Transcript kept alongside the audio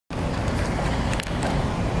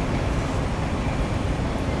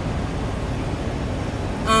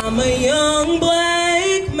I'm a young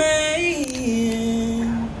black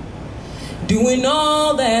man doing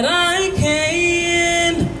all that I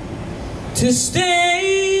can to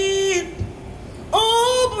stand.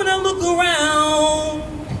 Oh, when I look around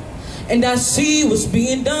and I see what's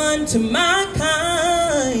being done to my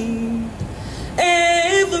kind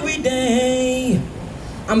every day,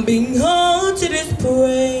 I'm being held to this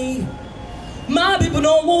prey. My people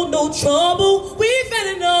don't want no trouble. We've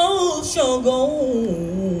had enough struggle.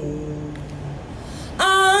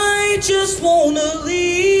 I just wanna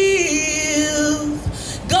live.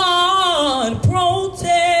 God protect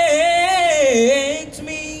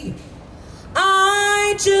me.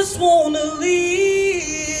 I just wanna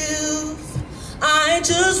live. I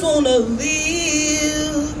just wanna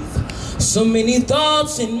live. So many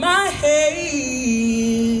thoughts in my head.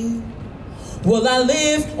 Will I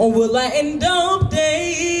live or will I end up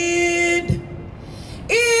dead?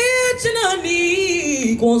 It's an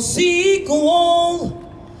unequal sequel.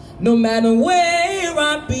 No matter where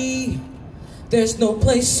I be, there's no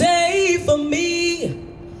place safe for me.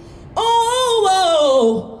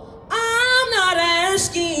 Oh, I'm not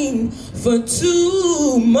asking for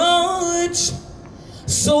too much.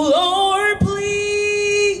 So Lord,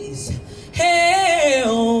 please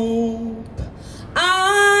help.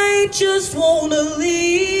 I just wanna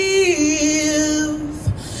live.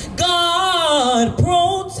 God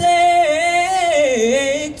protect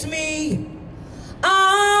me.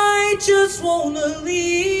 I just wanna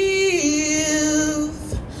live.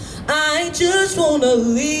 I just wanna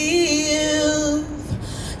live.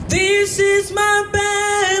 This is my